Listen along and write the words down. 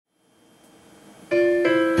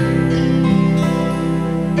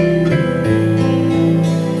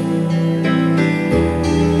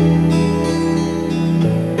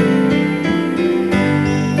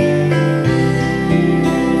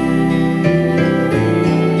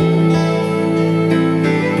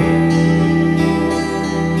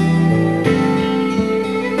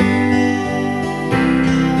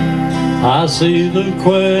I see the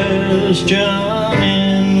question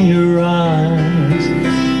in your eyes.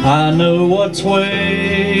 I know what's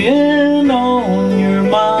weighing on your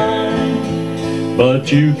mind,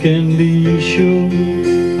 but you can be sure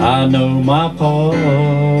I know my part.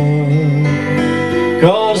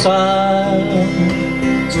 'Cause I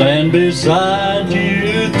stand beside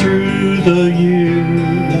you through the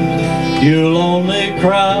years. You'll only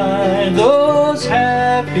cry those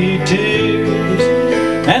happy tears.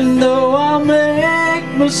 And though I'll make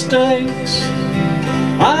mistakes,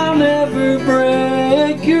 I'll never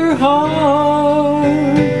break your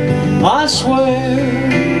heart. I swear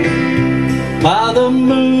by the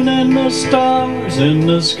moon and the stars in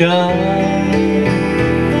the sky,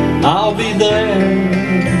 I'll be there.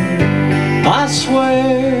 I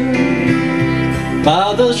swear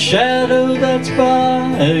by the shadow that's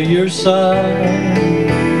by your side,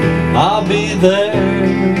 I'll be there.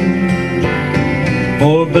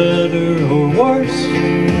 For better or worse,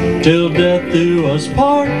 till death do us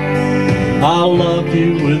part, I'll love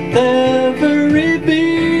you with every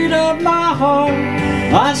beat of my heart.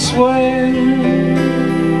 I swear.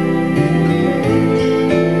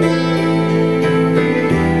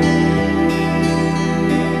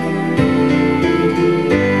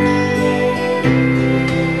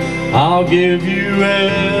 I'll give you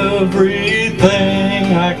everything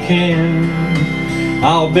I can.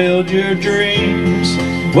 I'll build your dreams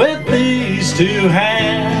with these two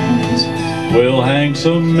hands. We'll hang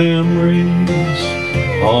some memories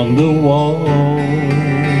on the wall.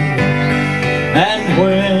 And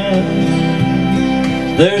when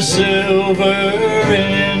there's silver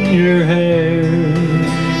in your hair,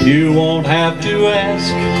 you won't have to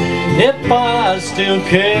ask if I still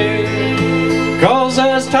care. 'Cause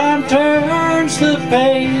as time turns the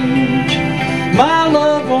page, my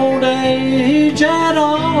love won't age at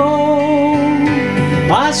all.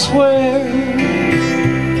 I swear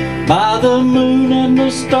by the moon and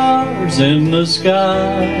the stars in the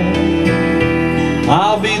sky,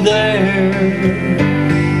 I'll be there.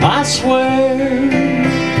 I swear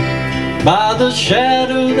by the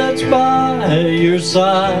shadow that's by your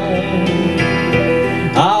side,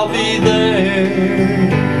 I'll be there.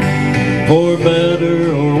 For better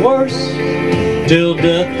or worse, till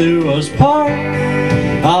death do us part,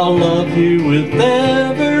 I'll love you with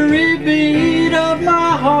every beat of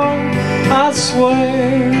my heart. I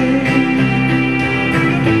swear.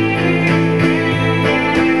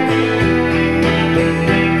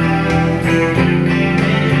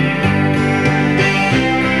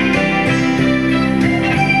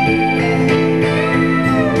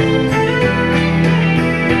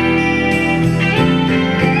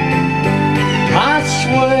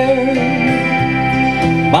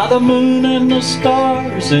 By the moon and the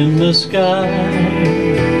stars in the sky,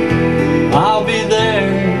 I'll be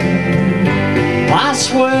there. I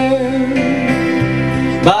swear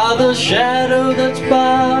by the shadow that's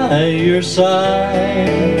by your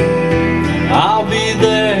side, I'll be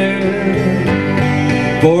there.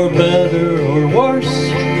 For better or worse,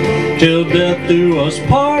 till death do us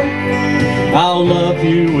part, I'll love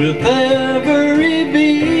you with every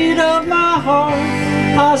beat of my heart.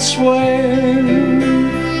 I swear.